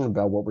passionate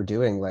about what we're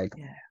doing. Like,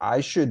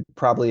 I should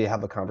probably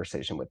have a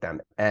conversation with them.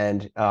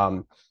 And,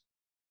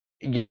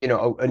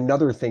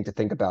 another thing to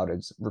think about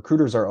is,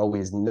 recruiters are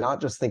always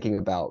not just thinking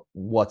about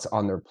what's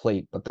on their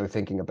plate, but they're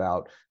thinking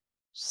about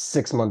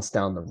 6 months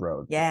down the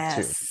road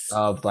too,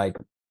 of like,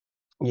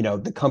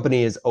 the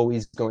company is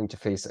always going to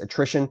face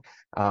attrition.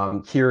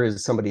 Here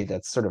is somebody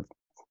that's sort of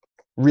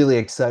really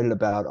excited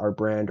about our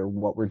brand or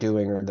what we're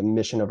doing or the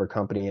mission of our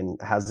company,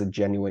 and has a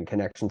genuine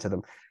connection to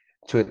them.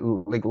 To it,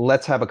 like,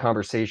 let's have a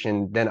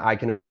conversation. Then I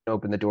can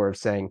open the door of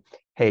saying,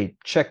 hey,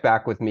 check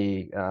back with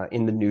me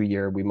in the new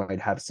year. We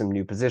might have some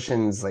new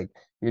positions. Like,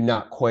 you're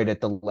not quite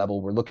at the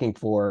level we're looking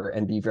for,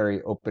 and be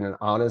very open and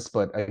honest.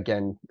 But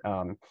again,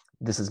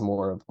 this is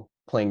more of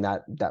playing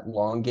that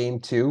long game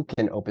too,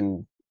 can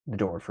open the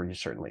door for you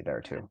certainly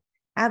there too.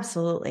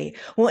 Absolutely.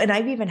 Well, and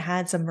I've even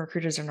had some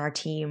recruiters on our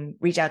team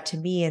reach out to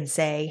me and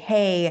say,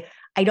 hey,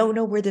 I don't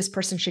know where this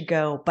person should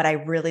go, but I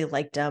really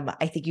liked them.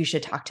 I think you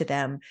should talk to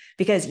them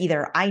because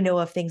either I know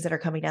of things that are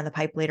coming down the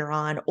pipe later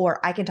on, or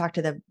I can talk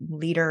to the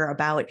leader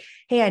about,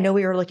 hey, I know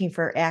we were looking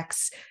for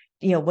X.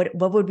 What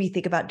would we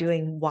think about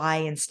doing Y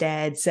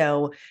instead?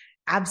 So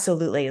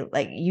absolutely,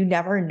 like you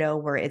never know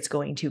where it's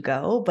going to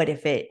go, but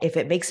if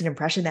it makes an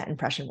impression, that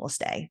impression will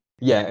stay.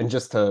 Yeah, and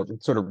just to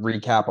sort of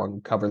recap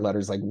on cover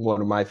letters, like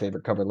one of my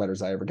favorite cover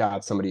letters I ever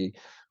got, somebody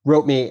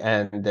wrote me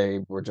and they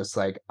were just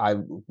like, I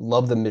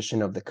love the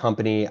mission of the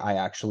company. I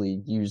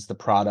actually used the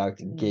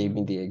product, gave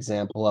me the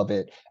example of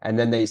it. And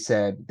then they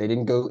said, they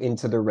didn't go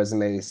into their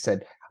resume. They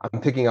said,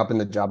 I'm picking up in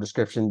the job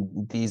description,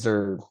 these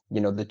are,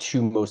 the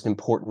two most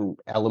important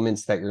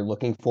elements that you're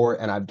looking for.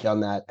 And I've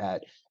done that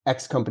at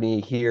X company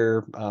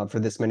here for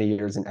this many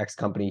years and X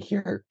company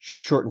here.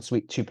 Short and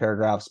sweet, 2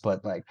 paragraphs,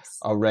 but like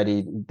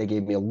already they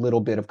gave me a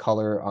little bit of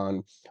color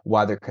on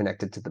why they're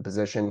connected to the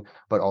position,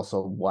 but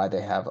also why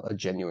they have a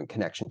genuine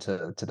connection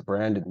to the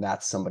brand. And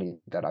that's somebody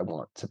that I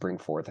want to bring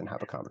forth and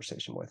have a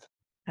conversation with.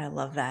 I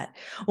love that.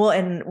 Well,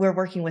 and we're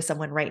working with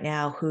someone right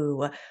now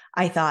who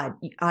I thought,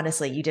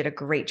 honestly, you did a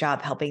great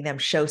job helping them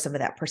show some of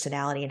that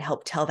personality and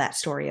help tell that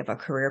story of a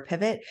career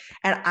pivot.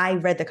 And I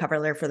read the cover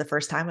letter for the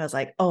first time. I was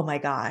like, oh my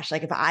gosh,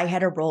 like if I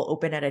had a role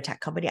open at a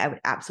tech company, I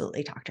would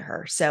absolutely talk to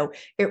her. So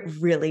it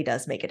really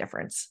does make a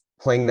difference.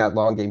 Playing that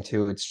long game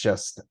too, it's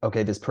just,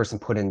 okay, this person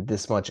put in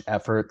this much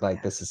effort.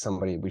 Like this is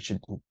somebody we should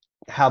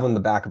have on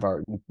the back of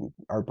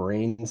our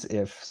brains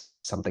if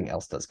something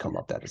else does come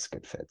up that is a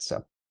good fit.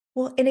 So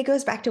well, and it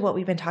goes back to what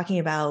we've been talking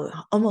about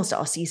almost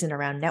all season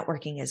around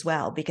networking as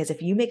well. Because if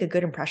you make a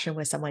good impression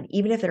with someone,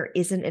 even if there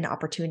isn't an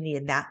opportunity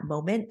in that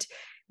moment,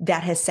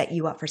 that has set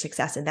you up for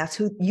success. And that's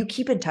who you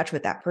keep in touch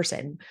with that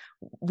person.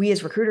 We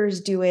as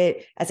recruiters do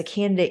it. As a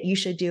candidate, you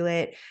should do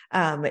it.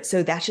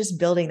 So that's just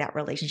building that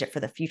relationship for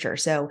the future.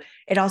 So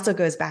it also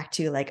goes back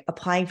to like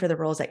applying for the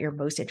roles that you're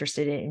most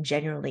interested in and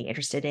genuinely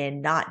interested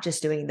in, not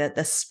just doing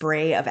the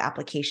spray of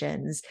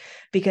applications,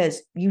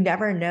 because you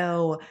never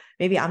know.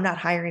 Maybe I'm not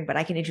hiring, but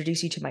I can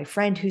introduce you to my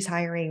friend who's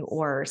hiring,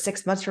 or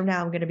 6 months from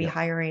now, I'm going to be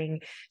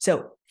hiring.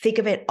 So think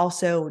of it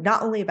also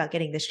not only about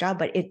getting this job,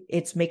 but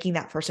it's making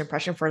that first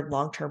impression for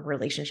long-term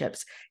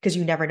relationships, because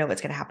you never know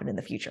what's going to happen in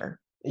the future.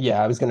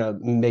 Yeah, I was going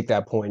to make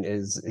that point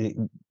is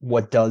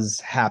what does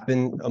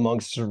happen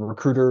amongst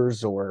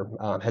recruiters or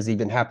has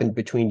even happened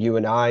between you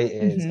and I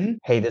is,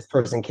 hey, this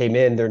person came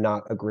in, they're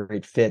not a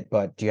great fit,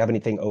 but do you have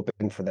anything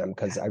open for them?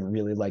 Because I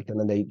really like them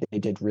and they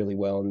did really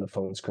well in the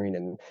phone screen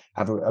and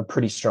have a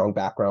pretty strong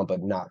background,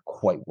 but not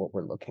quite what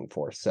we're looking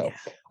for. So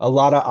a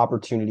lot of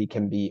opportunity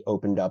can be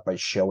opened up by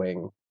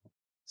showing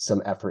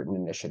some effort and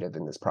initiative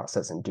in this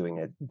process and doing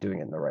it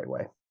in the right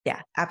way. Yeah,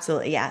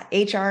 absolutely. Yeah.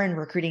 HR and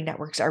recruiting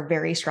networks are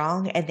very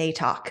strong and they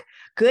talk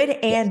good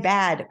and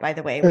bad, by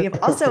the way. We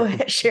have also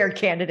shared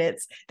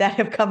candidates that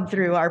have come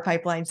through our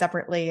pipeline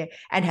separately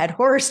and had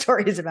horror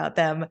stories about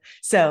them.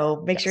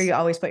 So make sure you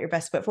always put your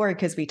best foot forward,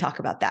 because we talk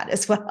about that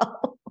as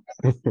well.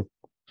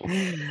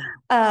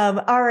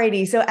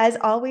 Alrighty. So as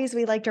always,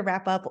 we like to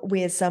wrap up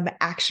with some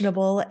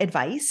actionable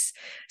advice.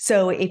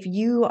 So if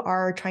you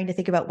are trying to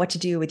think about what to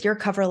do with your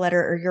cover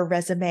letter or your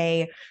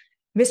resume,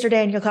 Mr.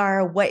 Daniel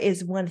Carr, what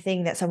is one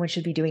thing that someone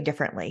should be doing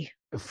differently?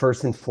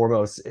 First and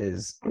foremost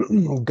is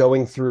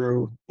going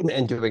through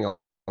and doing a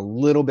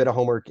little bit of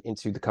homework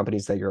into the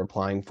companies that you're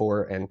applying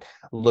for and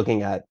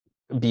looking at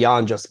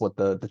beyond just what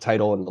the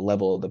title and the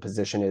level of the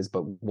position is,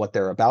 but what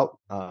they're about,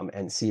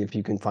 and see if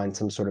you can find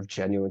some sort of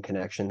genuine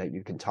connection that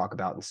you can talk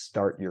about and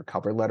start your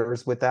cover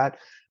letters with. That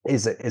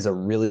is a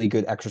really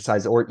good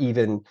exercise. Or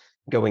even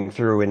going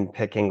through and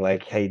picking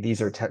like, hey,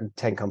 these are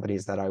 10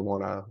 companies that I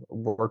want to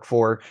work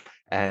for,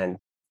 and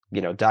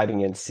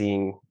diving in,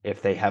 seeing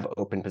if they have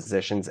open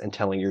positions and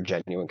telling your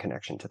genuine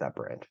connection to that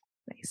brand.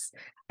 Nice.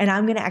 And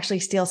I'm going to actually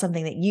steal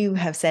something that you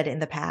have said in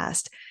the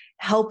past.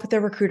 Help the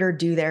recruiter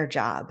do their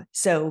job.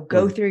 So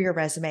go through your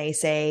resume,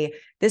 say,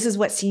 this is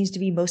what seems to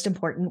be most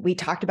important. We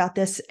talked about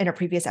this in a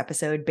previous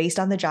episode based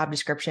on the job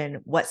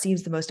description, what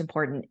seems the most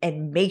important,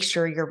 and make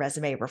sure your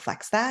resume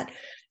reflects that,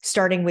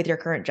 starting with your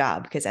current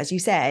job. Because as you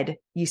said,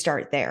 you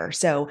start there.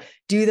 So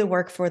do the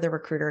work for the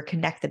recruiter,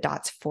 connect the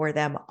dots for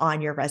them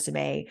on your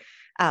resume,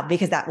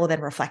 because that will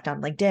then reflect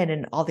on LinkedIn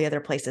and all the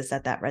other places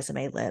that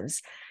resume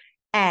lives.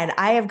 And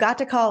I have got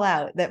to call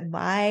out that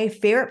my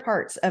favorite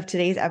parts of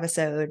today's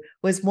episode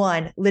was,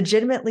 one,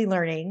 legitimately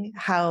learning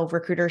how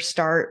recruiters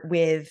start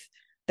with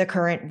the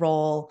current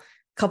role,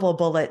 couple of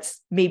bullets,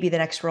 maybe the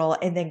next role,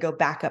 and then go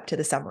back up to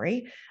the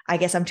summary. I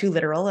guess I'm too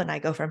literal and I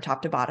go from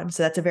top to bottom.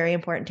 So that's a very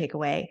important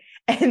takeaway.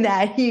 And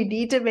that you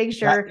need to make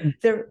sure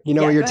what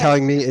you're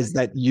telling me is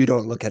that you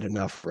don't look at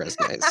enough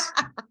resumes.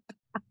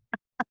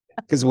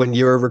 Because when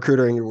you're a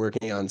recruiter and you're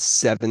working on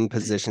 7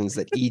 positions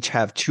that each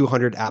have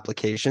 200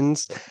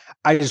 applications,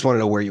 I just want to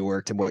know where you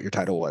worked and what your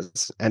title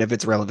was, and if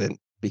it's relevant.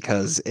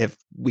 Because if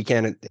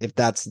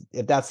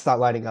that's not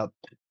lining up,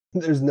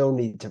 there's no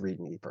need to read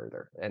any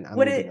further. And I'm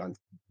moving on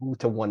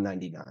to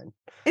 199.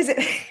 Is it?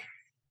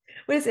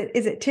 what is it?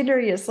 Is it Tinder?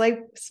 You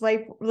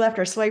swipe left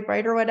or swipe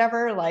right or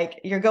whatever. Like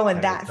you're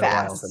going that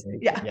fast.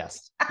 Yeah.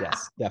 Yes,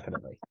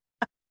 definitely.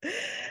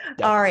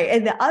 All right.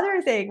 And the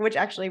other thing, which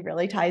actually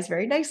really ties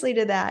very nicely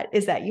to that,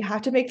 is that you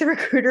have to make the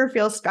recruiter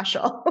feel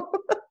special.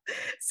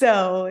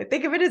 So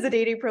think of it as a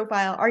dating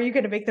profile. Are you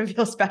going to make them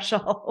feel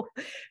special?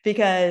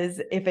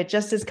 Because if it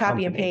just is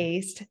copy and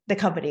paste, the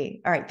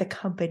company. All right, the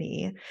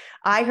company.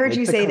 I heard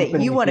you say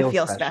that you want to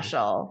feel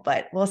special,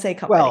 but we'll say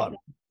company. Well,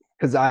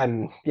 because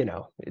I'm,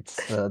 it's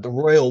the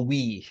royal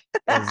we,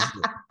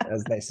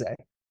 as they say.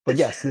 But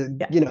yes,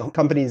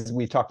 companies,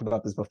 we've talked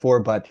about this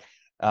before, but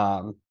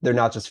they're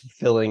not just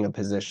filling a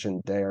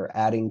position, they're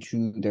adding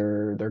to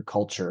their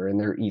culture and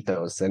their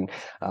ethos, and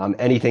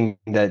anything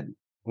that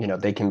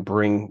they can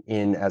bring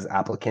in as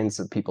applicants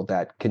of people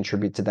that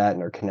contribute to that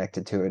and are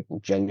connected to it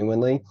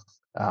genuinely.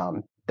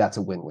 That's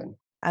a win-win.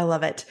 I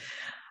love it.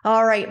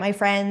 All right, my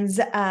friends.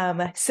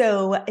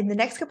 So in the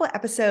next couple of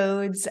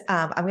episodes,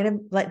 I'm going to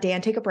let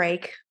Dan take a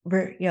break,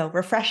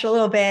 refresh a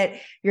little bit.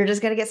 You're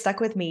just going to get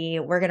stuck with me.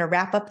 We're going to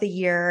wrap up the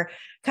year,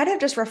 kind of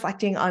just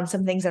reflecting on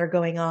some things that are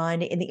going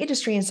on in the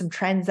industry and some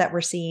trends that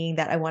we're seeing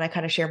that I want to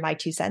kind of share my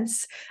 2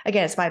 cents.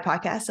 Again, it's my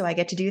podcast, so I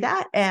get to do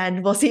that,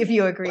 and we'll see if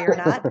you agree or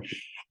not.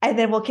 And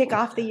then we'll kick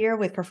off the year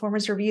with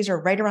performance reviews are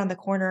right around the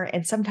corner.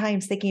 And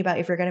sometimes thinking about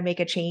if you're going to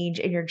make a change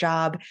in your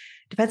job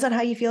depends on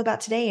how you feel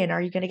about today. And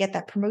are you going to get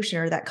that promotion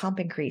or that comp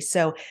increase?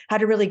 So how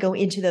to really go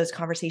into those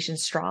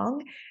conversations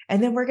strong.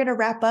 And then we're going to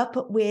wrap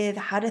up with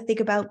how to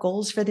think about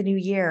goals for the new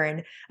year.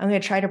 And I'm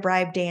going to try to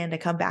bribe Dan to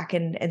come back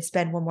and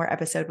spend one more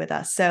episode with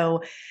us.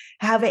 So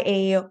have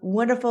a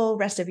wonderful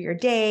rest of your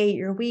day,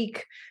 your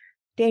week.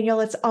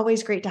 Daniel, it's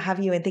always great to have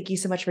you. And thank you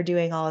so much for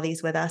doing all of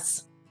these with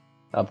us.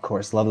 Of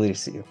course. Lovely to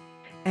see you.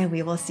 And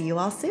we will see you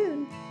all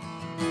soon.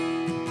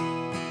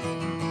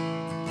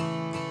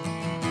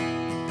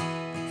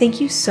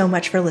 Thank you so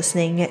much for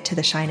listening to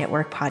the Shine at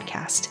Work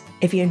podcast.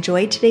 If you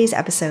enjoyed today's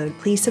episode,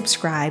 please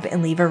subscribe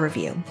and leave a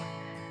review.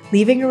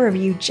 Leaving a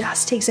review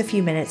just takes a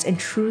few minutes and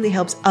truly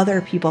helps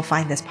other people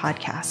find this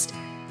podcast,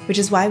 which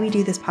is why we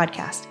do this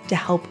podcast, to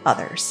help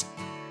others.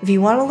 If you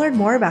want to learn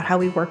more about how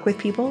we work with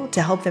people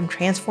to help them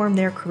transform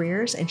their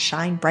careers and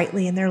shine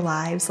brightly in their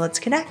lives, let's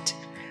connect.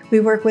 We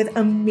work with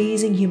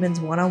amazing humans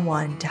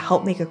one-on-one to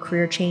help make a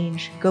career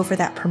change, go for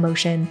that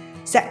promotion,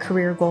 set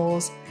career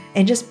goals,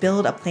 and just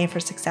build a plan for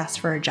success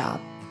for a job.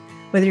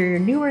 Whether you're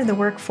newer in the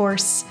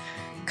workforce,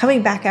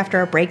 coming back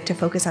after a break to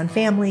focus on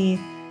family,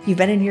 you've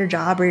been in your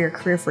job or your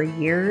career for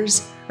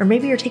years, or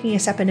maybe you're taking a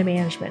step into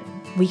management,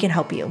 we can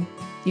help you.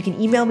 You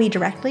can email me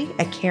directly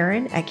at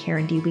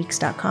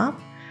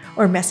Karen@KarenDweeks.com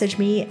or message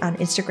me on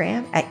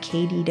Instagram at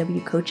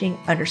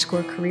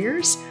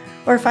KDWCoaching_careers.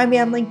 Or find me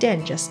on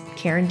LinkedIn, just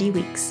Karen D.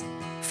 Weeks.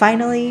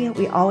 Finally,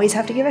 we always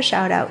have to give a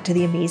shout out to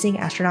the amazing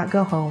Astronaut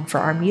Go Home for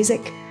our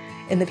music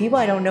and the people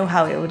I don't know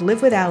how I would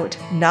live without,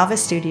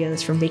 Novice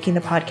Studios, for making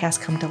the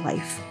podcast come to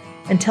life.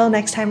 Until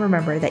next time,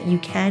 remember that you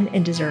can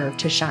and deserve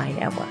to shine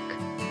at work.